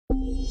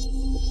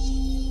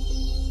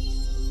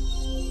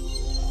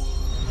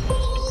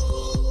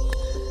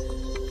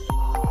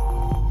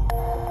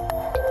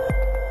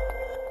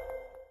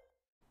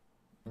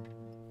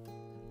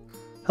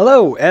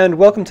Hello and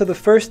welcome to the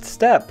first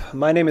step.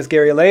 My name is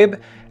Gary Labe,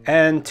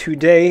 and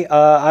today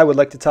I would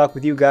like to talk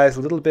with you guys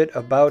a little bit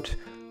about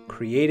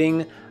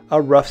creating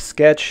a rough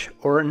sketch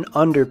or an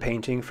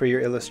underpainting for your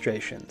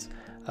illustrations.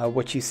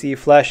 What you see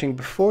flashing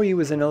before you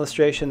is an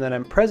illustration that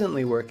I'm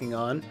presently working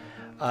on,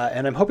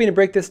 and I'm hoping to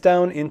break this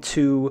down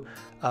into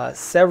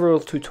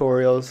several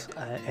tutorials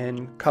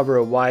and cover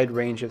a wide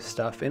range of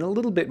stuff in a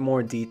little bit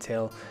more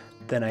detail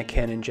than I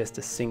can in just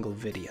a single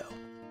video.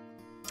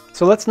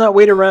 So let's not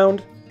wait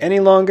around any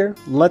longer.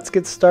 Let's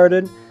get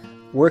started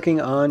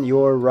working on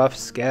your rough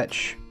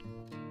sketch.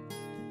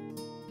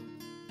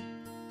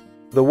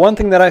 The one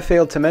thing that I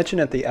failed to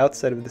mention at the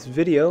outset of this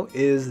video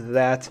is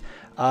that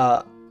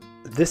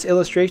this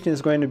illustration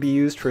is going to be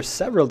used for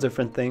several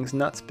different things,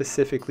 not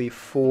specifically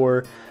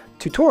for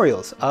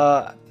tutorials.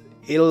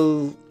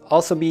 It'll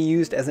also be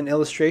used as an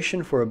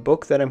illustration for a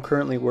book that I'm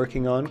currently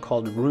working on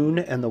called Rune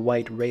and the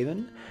White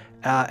Raven,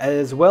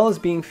 as well as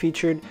being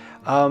featured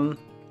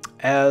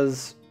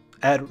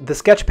at the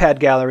Sketchpad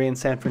Gallery in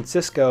San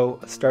Francisco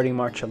starting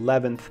March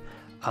 11th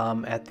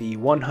at the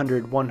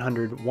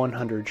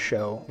 100-100-100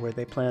 show, where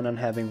they plan on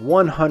having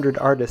 100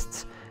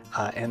 artists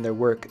and their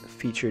work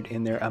featured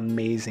in their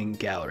amazing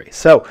gallery.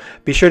 So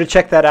be sure to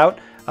check that out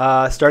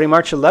starting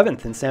March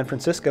 11th in San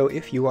Francisco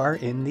if you are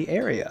in the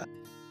area.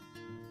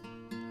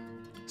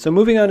 So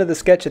moving on to the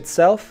sketch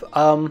itself,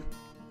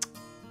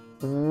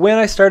 when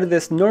I started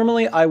this,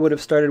 normally I would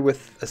have started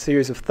with a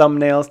series of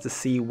thumbnails to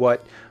see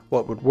what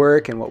would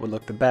work and what would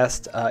look the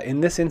best. In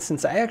this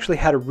instance, I actually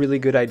had a really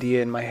good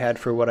idea in my head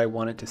for what I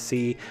wanted to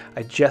see.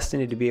 I just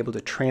needed to be able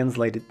to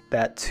translate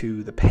that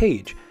to the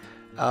page.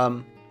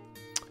 So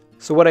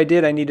what I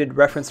did, I needed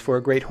reference for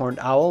a great horned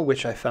owl,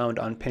 which I found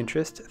on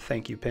Pinterest.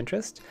 Thank you,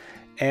 Pinterest.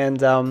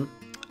 And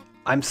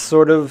I'm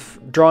sort of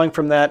drawing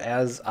from that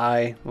as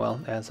I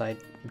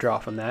draw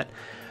from that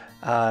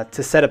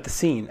to set up the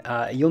scene.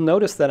 You'll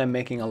notice that I'm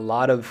making a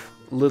lot of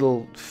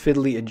little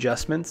fiddly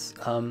adjustments.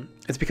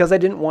 It's because I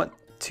didn't want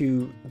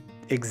to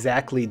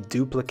exactly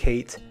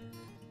duplicate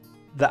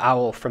the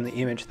owl from the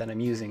image that I'm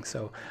using.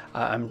 So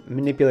I'm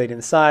manipulating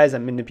the size,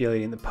 I'm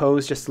manipulating the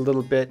pose just a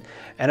little bit,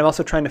 and I'm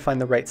also trying to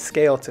find the right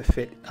scale to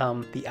fit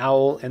the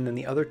owl and then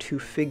the other two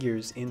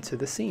figures into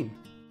the scene.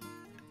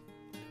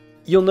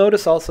 You'll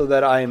notice also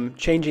that I'm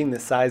changing the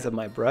size of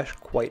my brush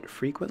quite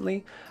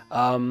frequently.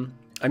 I'm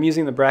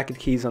using the bracket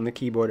keys on the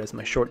keyboard as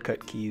my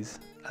shortcut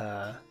keys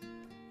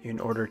in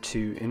order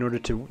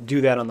to do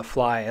that on the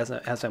fly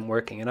as I'm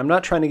working. And I'm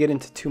not trying to get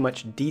into too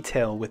much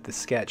detail with the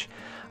sketch.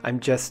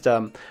 I'm just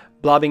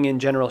blobbing in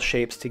general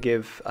shapes to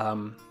give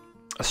a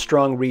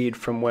strong read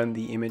from when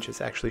the image is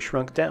actually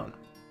shrunk down.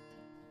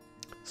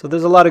 So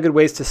there's a lot of good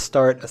ways to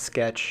start a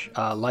sketch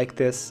like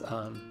this,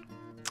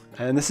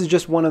 and this is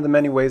just one of the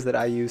many ways that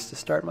I use to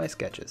start my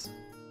sketches.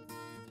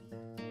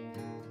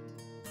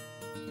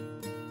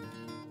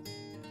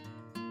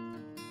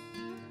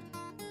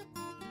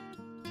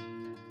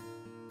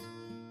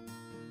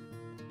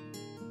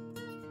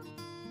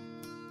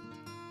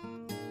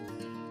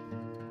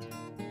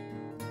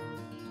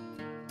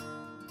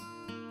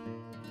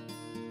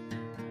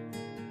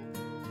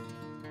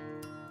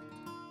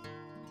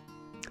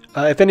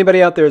 If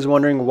anybody out there is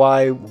wondering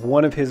why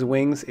one of his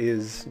wings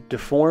is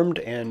deformed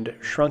and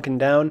shrunken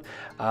down,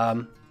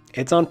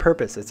 it's on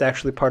purpose. It's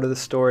actually part of the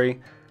story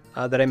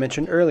that I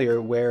mentioned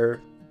earlier, where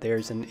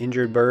there's an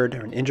injured bird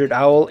or an injured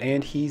owl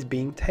and he's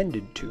being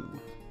tended to.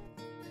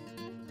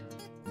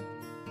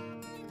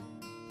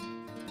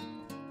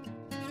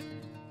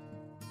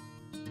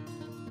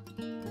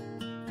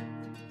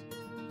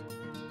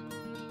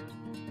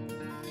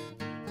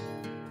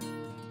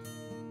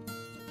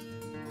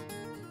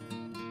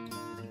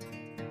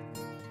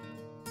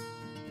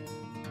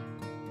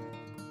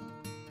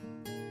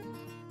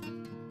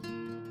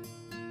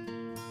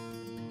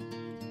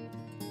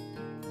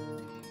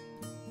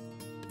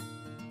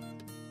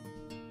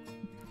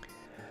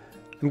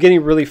 I'm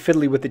getting really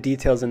fiddly with the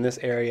details in this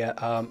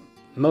area,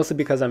 mostly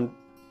because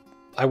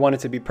I want it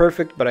to be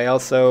perfect, but I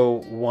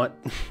also want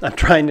I'm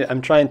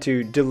trying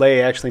to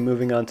delay actually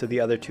moving on to the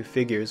other two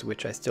figures,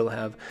 which I still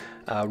have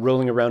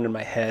rolling around in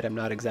my head. I'm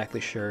not exactly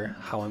sure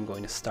how I'm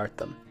going to start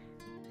them.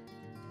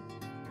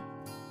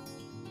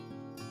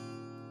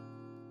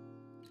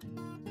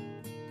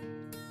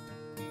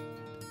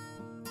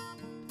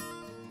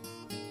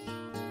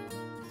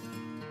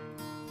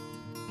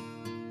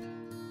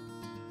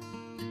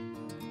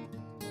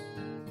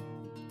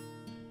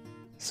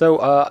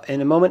 So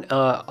in a moment,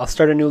 I'll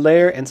start a new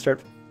layer and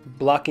start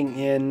blocking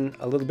in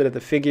a little bit of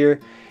the figure,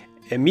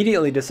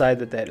 immediately decide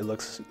that it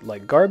looks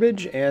like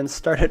garbage and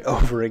start it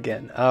over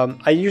again.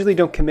 I usually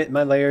don't commit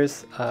my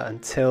layers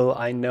until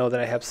I know that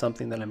I have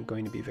something that I'm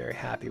going to be very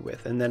happy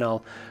with, and then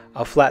I'll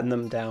flatten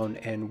them down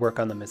and work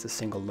on them as a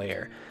single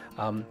layer.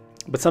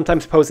 But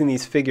sometimes posing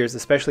these figures,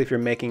 especially if you're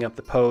making up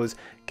the pose,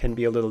 can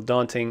be a little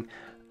daunting,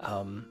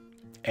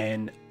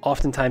 and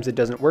oftentimes it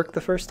doesn't work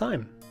the first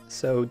time.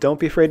 So don't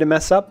be afraid to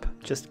mess up.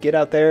 Just get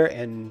out there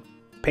and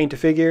paint a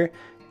figure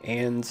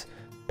and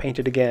paint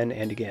it again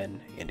and again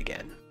and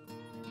again.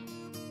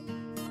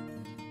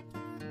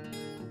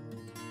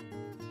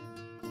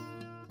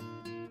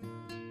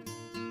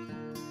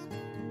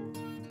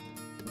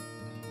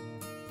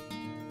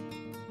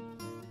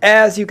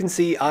 As you can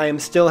see, I am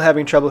still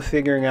having trouble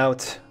figuring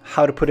out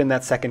how to put in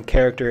that second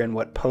character and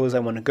what pose I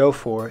want to go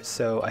for,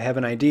 so I have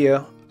an idea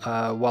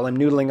while I'm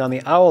noodling on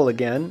the owl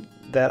again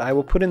that I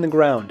will put in the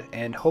ground,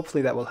 and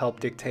hopefully that will help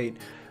dictate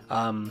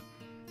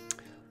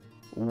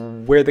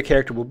where the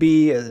character will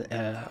be,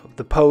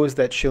 the pose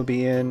that she'll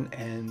be in,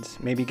 and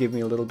maybe give me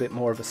a little bit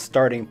more of a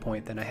starting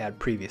point than I had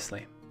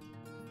previously.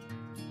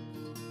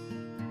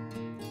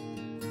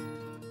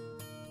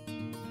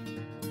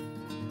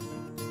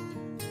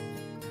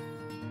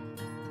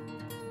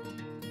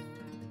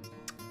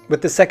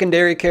 With the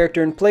secondary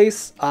character in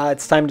place,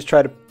 it's time to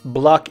try to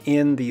block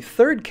in the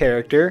third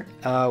character,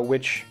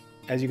 which,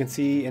 as you can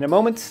see in a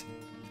moment,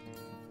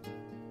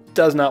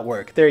 does not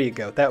work. There you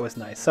go. That was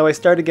nice. So I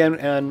start again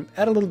and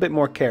add a little bit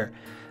more care.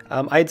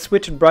 I had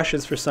switched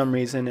brushes for some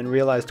reason and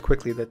realized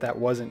quickly that that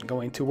wasn't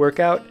going to work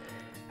out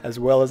as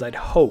well as I'd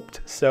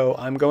hoped. So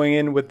I'm going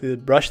in with the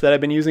brush that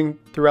I've been using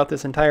throughout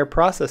this entire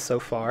process so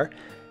far.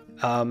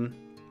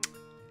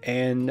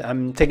 And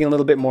I'm taking a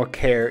little bit more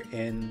care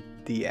in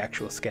the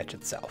actual sketch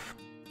itself.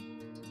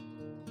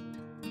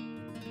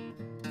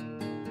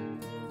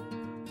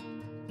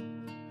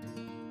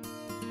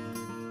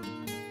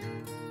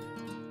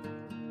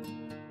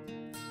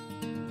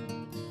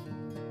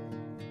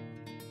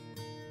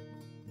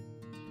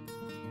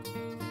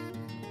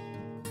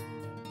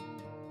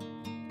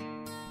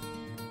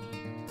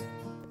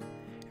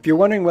 If you're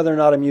wondering whether or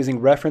not I'm using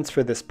reference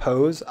for this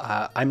pose,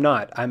 I'm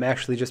not. I'm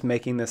actually just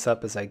making this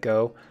up as I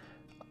go.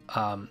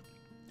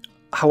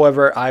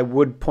 However, I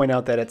would point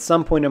out that at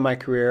some point in my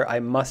career, I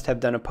must have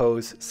done a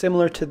pose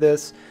similar to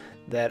this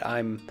that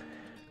I'm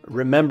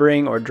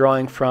remembering or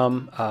drawing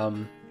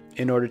from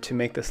in order to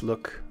make this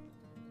look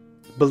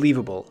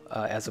believable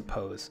as a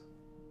pose.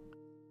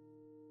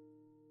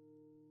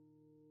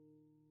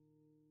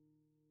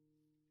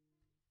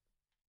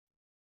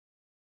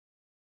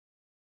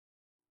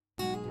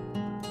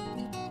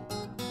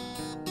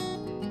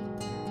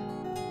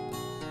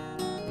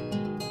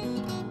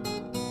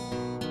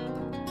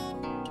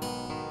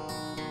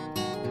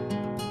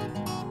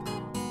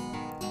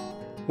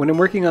 When I'm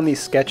working on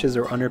these sketches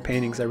or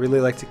underpaintings, I really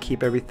like to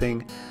keep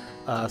everything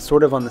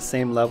sort of on the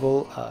same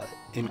level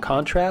in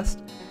contrast.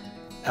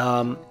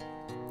 And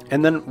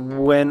then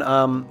when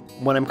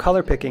I'm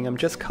color picking, I'm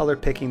just color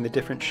picking the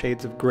different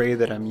shades of gray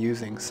that I'm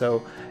using.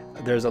 So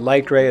there's a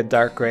light gray, a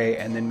dark gray,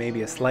 and then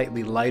maybe a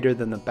slightly lighter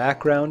than the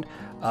background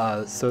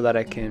so that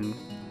I can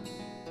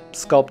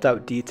sculpt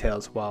out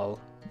details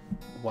while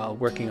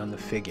working on the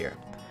figure.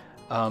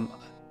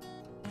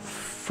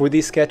 For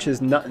these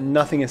sketches,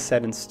 nothing is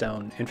set in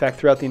stone. In fact,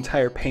 throughout the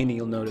entire painting,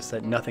 you'll notice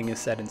that nothing is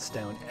set in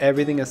stone.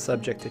 Everything is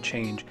subject to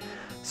change.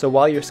 So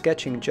while you're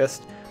sketching,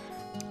 just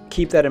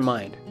keep that in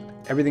mind.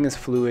 Everything is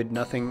fluid.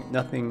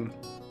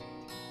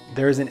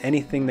 There isn't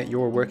anything that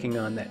you're working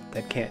on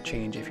that can't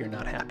change if you're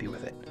not happy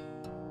with it.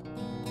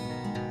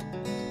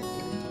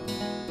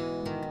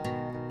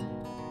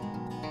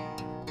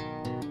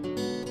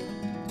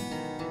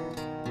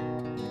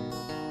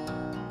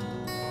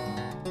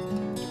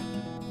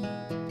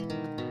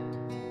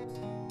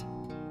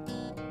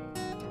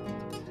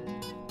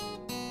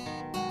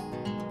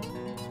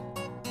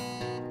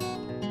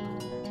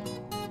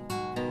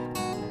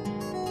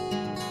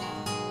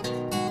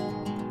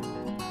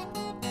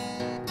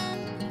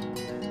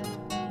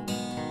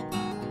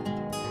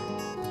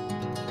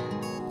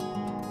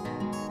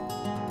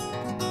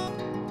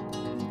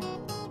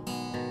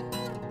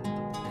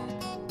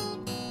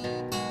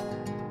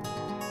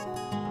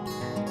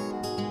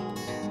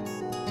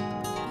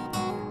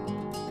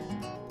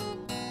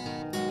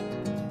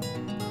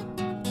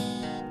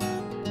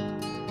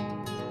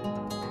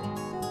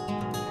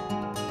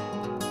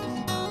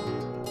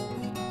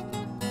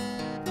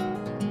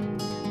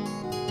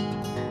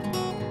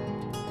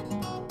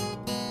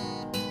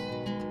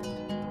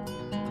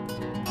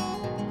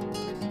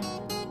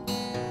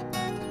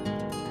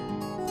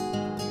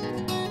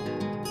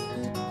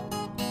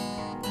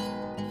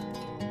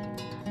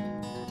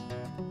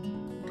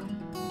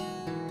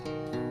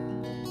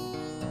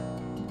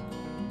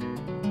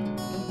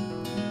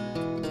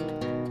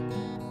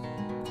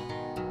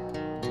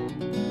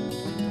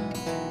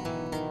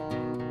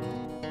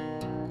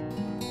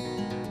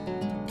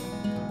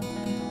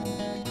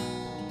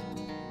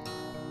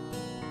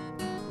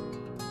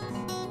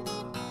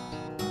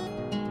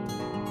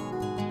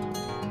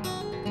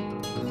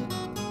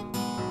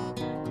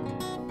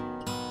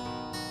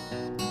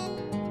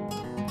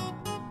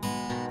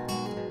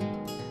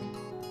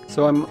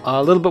 So I'm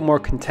a little bit more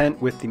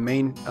content with the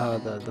main,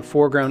 the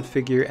foreground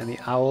figure and the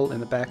owl in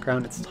the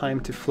background. It's time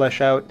to flesh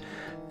out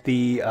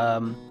the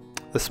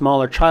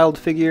smaller child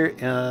figure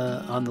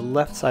on the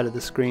left side of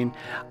the screen.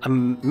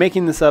 I'm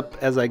making this up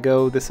as I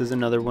go. This is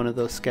another one of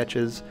those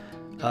sketches,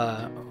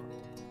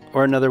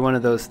 or another one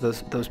of those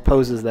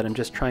poses that I'm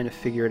just trying to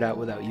figure it out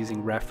without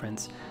using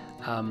reference.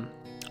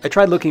 I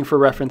tried looking for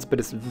reference, but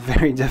it's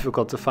very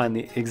difficult to find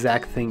the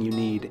exact thing you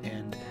need,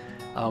 and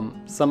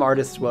some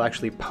artists will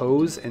actually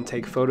pose and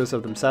take photos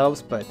of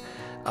themselves, but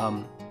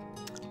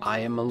I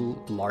am a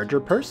larger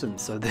person,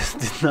 so this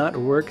did not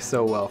work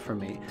so well for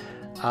me.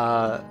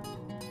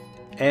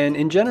 And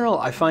in general,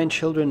 I find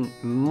children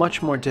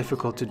much more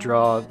difficult to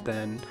draw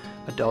than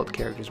adult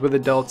characters. With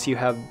adults, you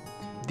have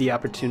the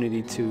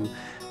opportunity to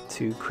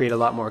create a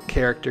lot more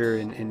character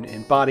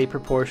in body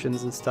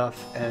proportions and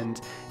stuff,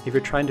 and if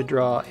you're trying to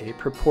draw a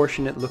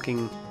proportionate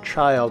looking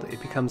child,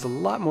 it becomes a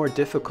lot more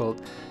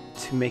difficult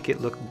to make it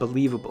look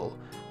believable.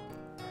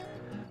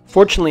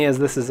 Fortunately, as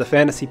this is a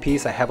fantasy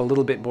piece, I have a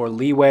little bit more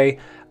leeway.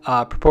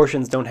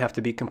 Proportions don't have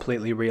to be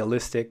completely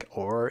realistic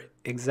or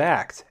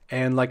exact.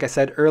 And like I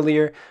said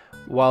earlier,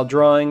 while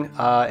drawing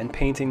and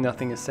painting,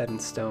 nothing is set in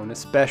stone,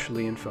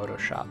 especially in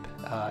Photoshop.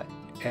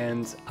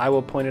 And I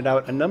will point it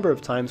out a number of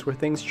times where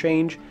things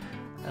change,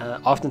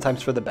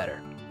 oftentimes for the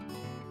better.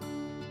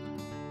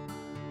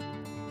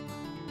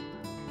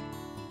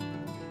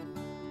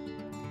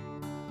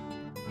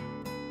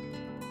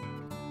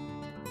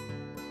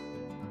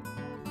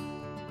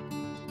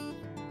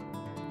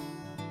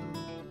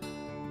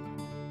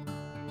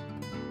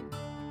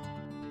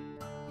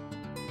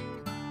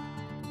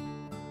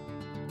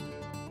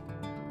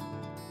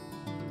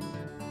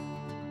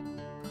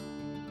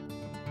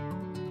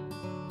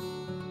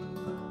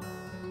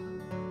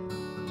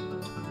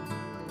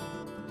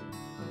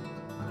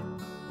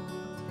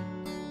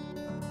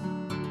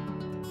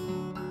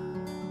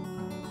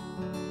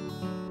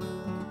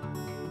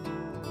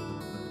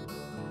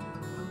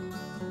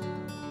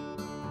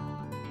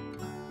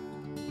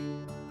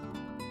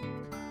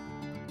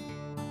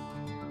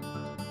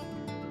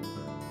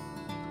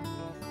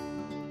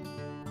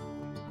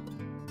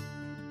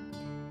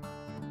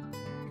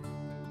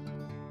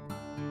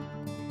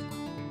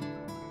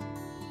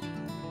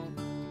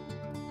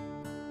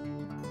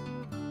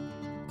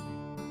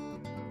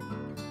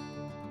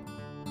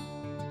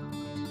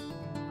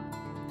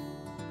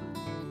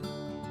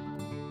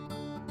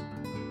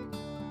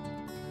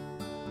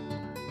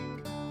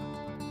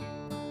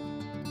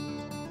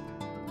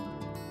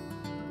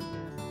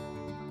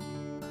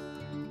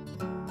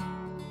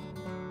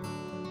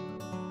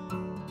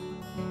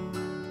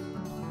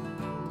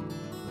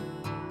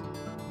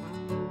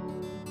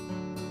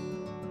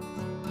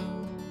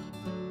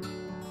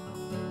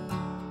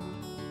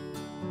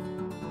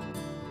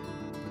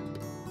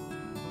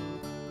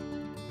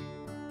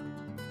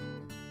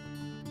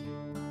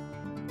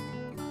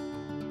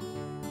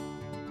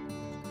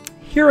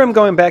 Here I'm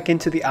going back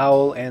into the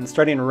owl and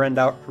starting to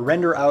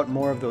render out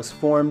more of those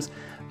forms,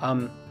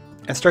 and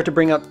start to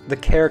bring up the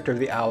character of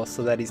the owl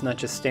so that he's not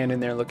just standing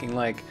there looking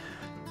like,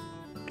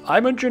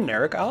 I'm a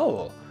generic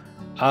owl.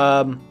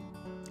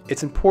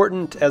 It's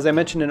important, as I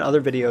mentioned in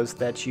other videos,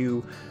 that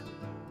you,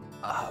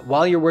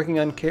 while you're working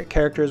on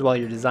characters, while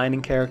you're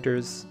designing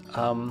characters,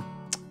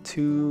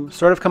 to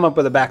sort of come up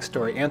with a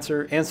backstory,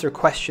 answer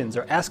questions,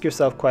 or ask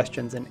yourself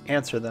questions and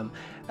answer them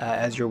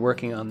as you're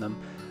working on them.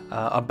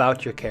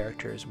 About your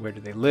characters. Where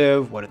do they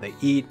live? What do they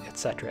eat?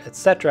 Etc.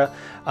 etc.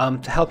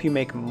 To help you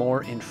make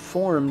more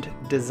informed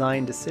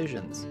design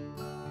decisions.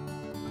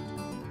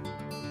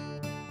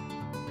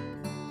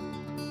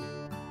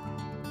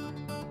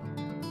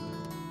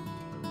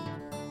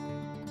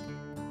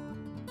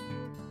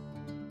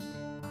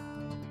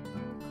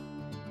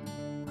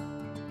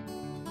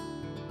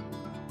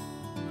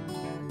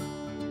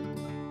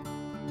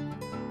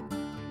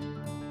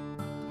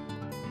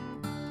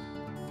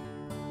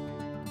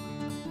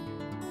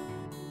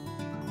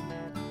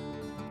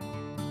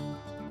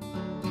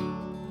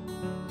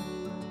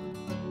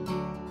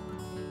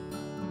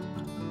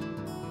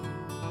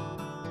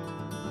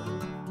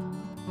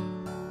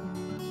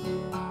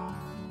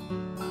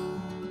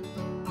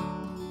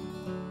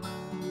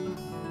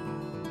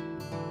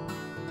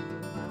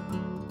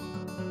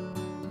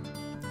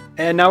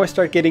 And now we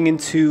start getting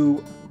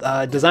into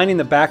designing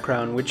the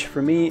background, which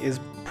for me is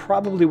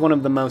probably one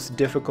of the most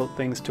difficult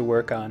things to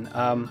work on.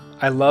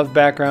 I love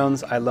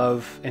backgrounds, I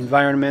love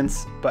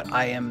environments, but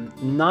I am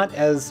not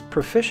as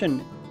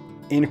proficient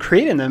in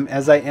creating them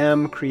as I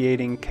am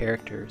creating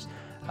characters.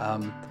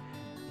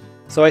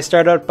 So I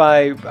start out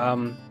by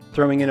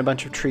throwing in a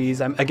bunch of trees.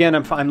 I'm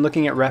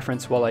looking at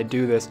reference while I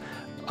do this,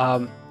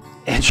 and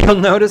you'll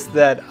notice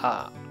that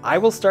I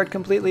will start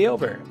completely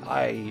over.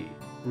 I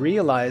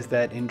realize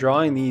that in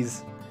drawing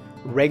these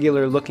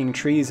regular looking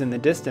trees in the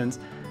distance,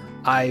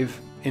 I've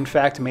in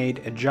fact made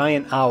a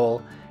giant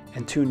owl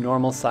and two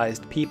normal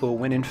sized people,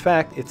 when in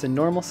fact it's a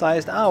normal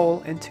sized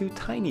owl and two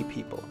tiny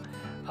people.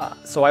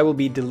 So I will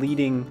be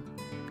deleting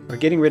or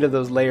getting rid of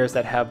those layers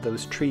that have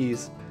those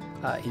trees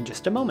in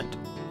just a moment.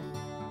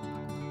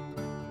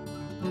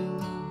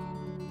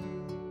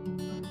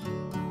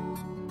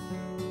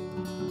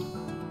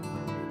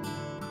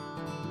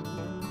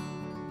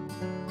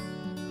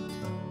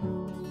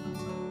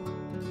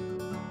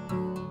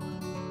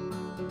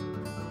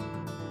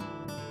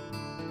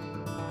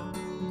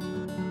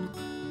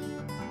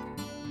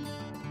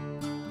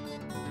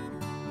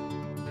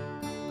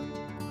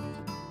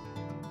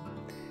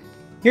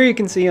 Here you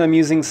can see I'm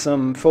using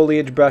some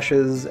foliage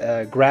brushes,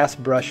 grass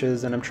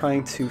brushes, and I'm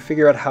trying to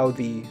figure out how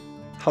the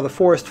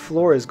forest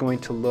floor is going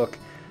to look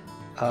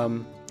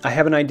I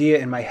have an idea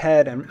in my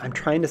head. I'm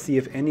trying to see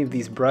if any of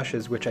these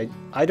brushes, which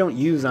I don't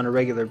use on a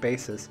regular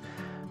basis,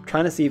 I'm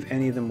trying to see if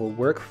any of them will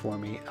work for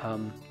me.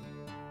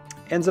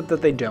 Ends up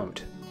that they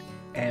don't.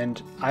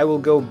 And I will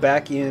go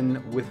back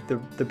in with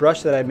the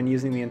brush that I've been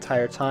using the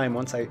entire time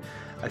once I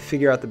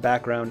figure out the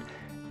background,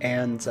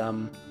 and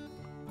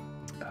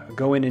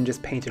go in and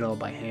just paint it all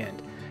by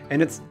hand.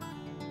 And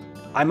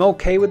I'm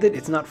okay with it.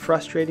 It's not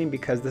frustrating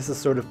because this is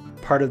sort of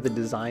part of the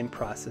design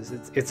process.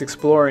 It's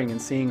exploring and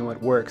seeing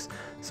what works.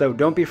 So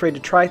don't be afraid to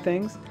try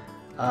things.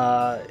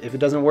 If it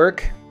doesn't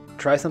work,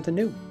 try something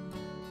new.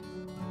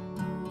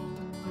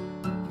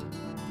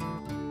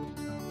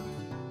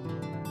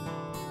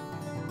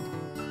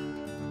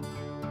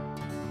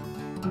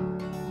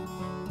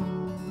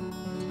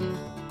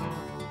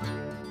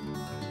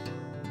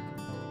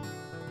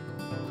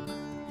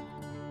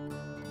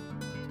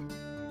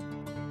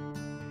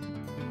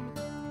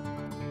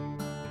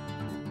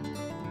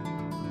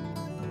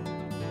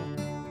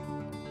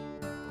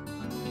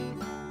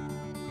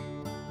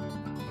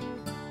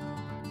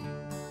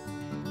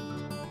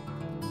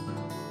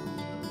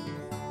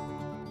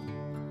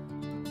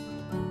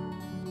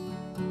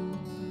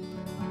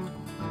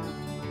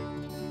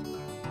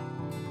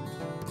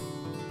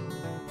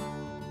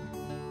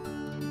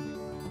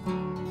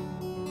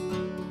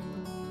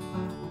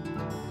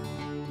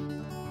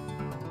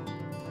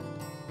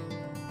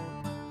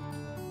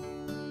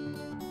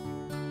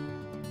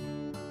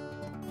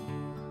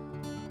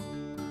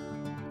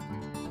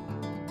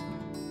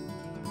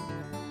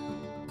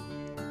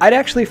 I'd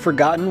actually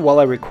forgotten while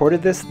I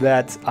recorded this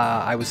that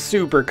I was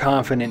super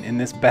confident in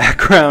this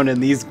background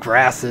and these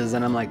grasses,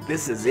 and I'm like,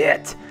 this is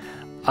it.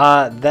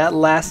 That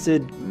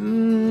lasted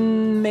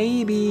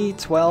maybe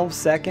 12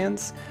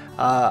 seconds.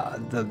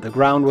 The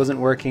ground wasn't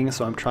working,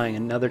 so I'm trying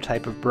another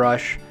type of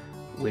brush,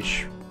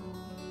 which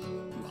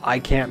I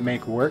can't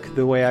make work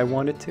the way I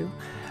want it to.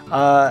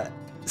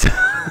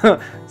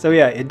 So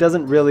yeah, it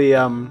doesn't really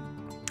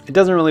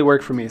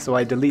work for me. So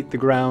I delete the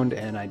ground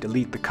and I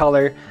delete the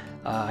color.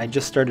 I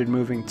just started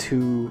moving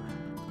too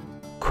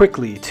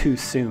quickly, too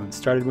soon.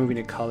 Started moving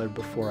to color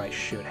before I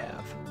should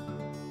have.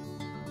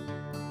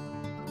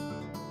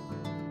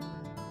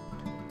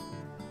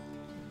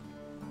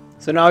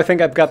 So now I think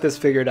I've got this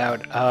figured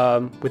out.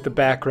 With the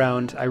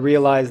background, I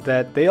realized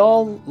that they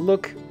all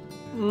look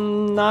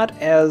not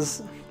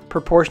as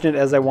proportionate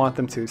as I want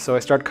them to. So I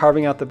start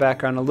carving out the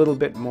background a little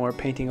bit more,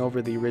 painting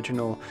over the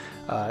original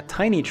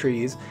tiny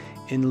trees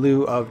in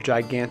lieu of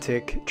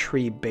gigantic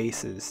tree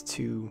bases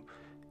to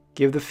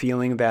give the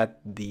feeling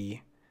that the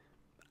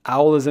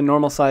owl is a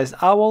normal-sized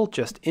owl,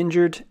 just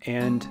injured,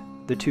 and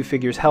the two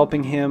figures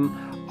helping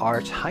him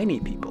are tiny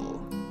people,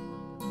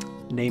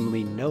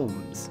 namely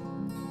gnomes.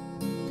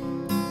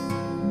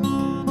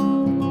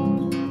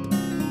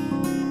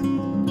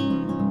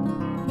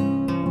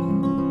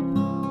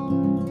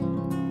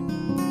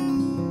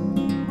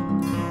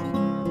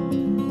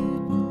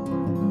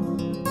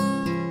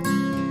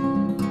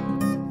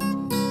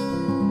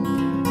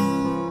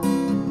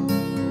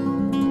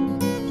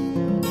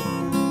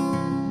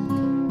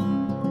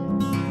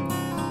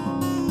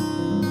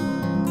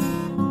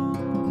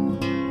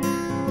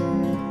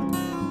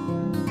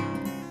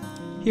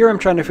 Here I'm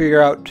trying to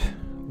figure out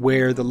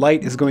where the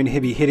light is going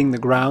to be hitting the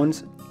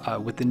ground,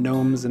 with the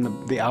gnomes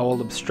and the owl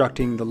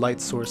obstructing the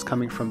light source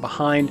coming from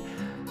behind.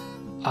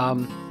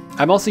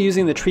 I'm also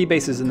using the tree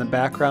bases in the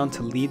background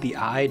to lead the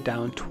eye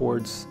down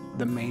towards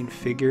the main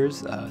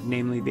figures,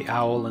 namely the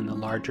owl and the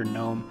larger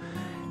gnome.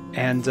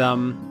 And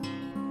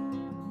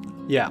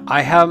yeah,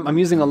 I'm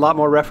using a lot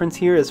more reference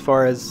here as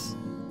far as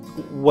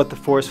what the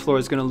forest floor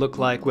is going to look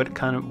like,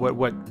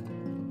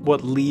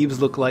 what leaves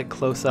look like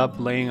close up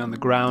laying on the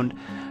ground.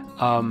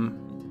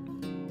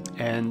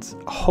 And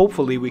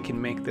hopefully we can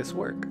make this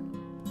work.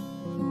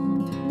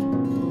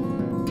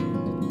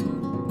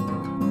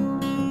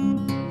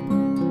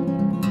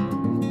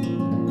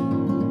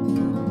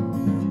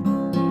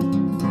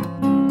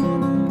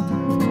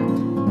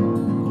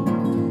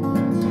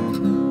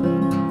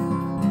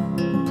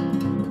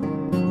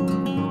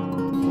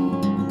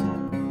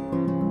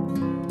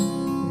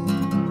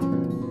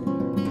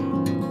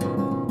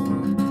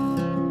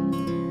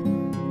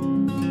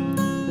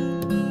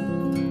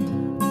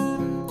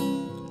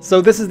 So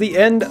this is the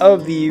end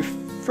of the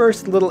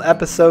first little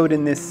episode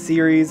in this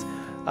series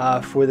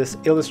for this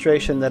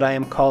illustration that I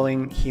am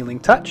calling Healing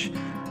Touch.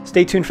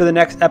 Stay tuned for the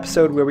next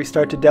episode where we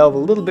start to delve a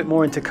little bit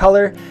more into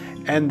color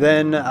and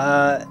then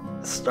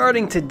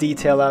starting to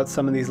detail out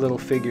some of these little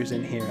figures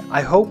in here. I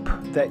hope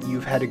that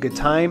you've had a good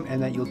time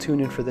and that you'll tune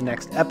in for the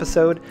next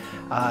episode.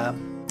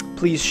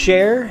 Please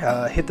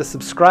share, hit the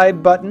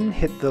subscribe button,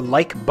 hit the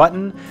like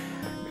button,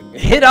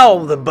 hit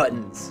all the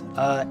buttons,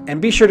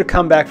 and be sure to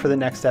come back for the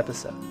next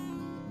episode.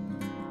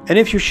 And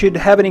if you should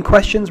have any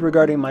questions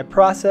regarding my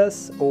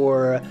process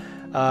or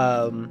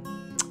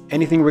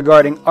anything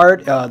regarding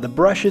art, the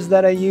brushes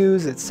that I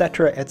use,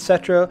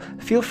 etc.,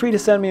 feel free to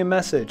send me a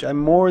message. I'm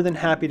more than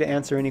happy to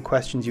answer any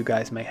questions you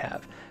guys may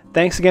have.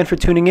 Thanks again for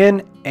tuning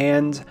in,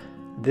 and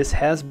this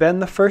has been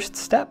the first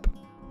step.